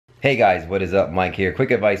Hey guys, what is up? Mike here.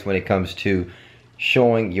 Quick advice when it comes to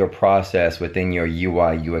showing your process within your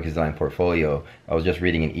UI UX design portfolio. I was just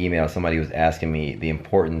reading an email. Somebody was asking me the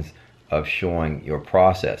importance of showing your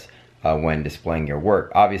process when displaying your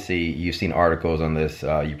work. Obviously, you've seen articles on this.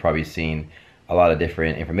 You've probably seen a lot of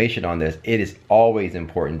different information on this. It is always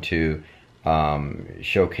important to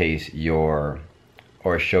showcase your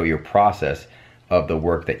or show your process of the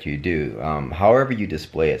work that you do. However you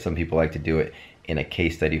display it. Some people like to do it in a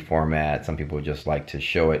case study format. Some people just like to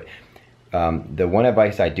show it. The one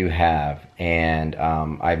advice I do have, and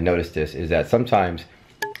I've noticed this, is that sometimes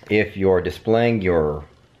if you're displaying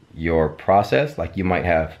your process, like you might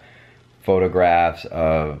have photographs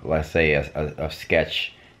of, let's say, a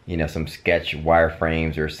sketch, you know, some sketch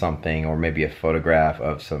wireframes or something, or maybe a photograph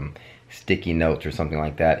of some sticky notes or something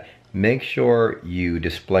like that. Make sure you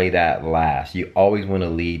display that last. You always want to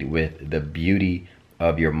lead with the beauty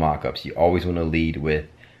of your mock-ups. You always want to lead with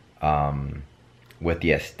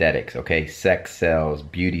the aesthetics. Okay, sex sells,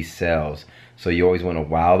 beauty sells. So you always want to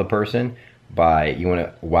wow the person you want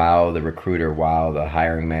to wow the recruiter, wow the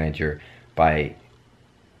hiring manager by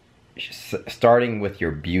starting with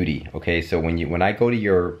your beauty. Okay, so when I go to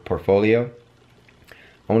your portfolio,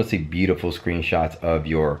 I want to see beautiful screenshots of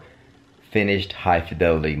your finished high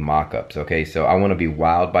fidelity mock-ups. Okay, so I want to be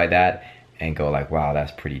wowed by that and go like, wow,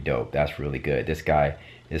 that's pretty dope. That's really good. This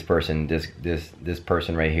person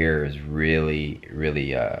right here is really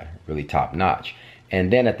top notch.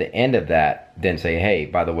 And then at the end of that, then say, hey,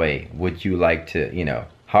 by the way, would you like to, you know,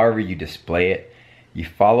 however you display it, you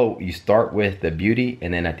start with the beauty,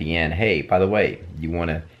 and then at the end, hey, by the way, you want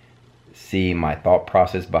to see my thought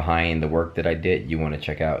process behind the work that I did. You want to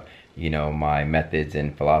check out, you know, my methods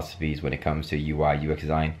and philosophies when it comes to UI UX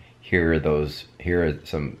design. Here are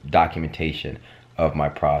some documentation of my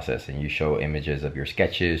process, and you show images of your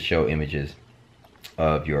sketches, show images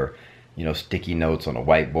of your, you know, sticky notes on a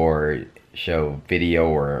whiteboard, show video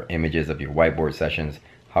or images of your whiteboard sessions,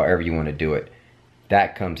 however you want to do it.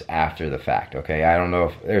 That comes after the fact. Okay, I don't know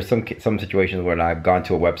if there's some situations where I've gone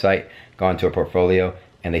to a website, gone to a portfolio,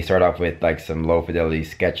 and they start off with like some low fidelity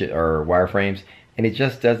sketches or wireframes, and it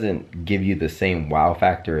just doesn't give you the same wow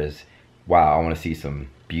factor as, wow, I want to see some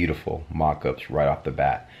beautiful mock-ups right off the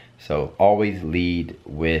bat. So always lead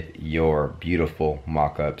with your beautiful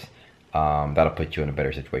mock-ups. That'll put you in a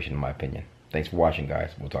better situation, in my opinion. Thanks for watching,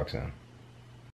 guys. We'll talk soon.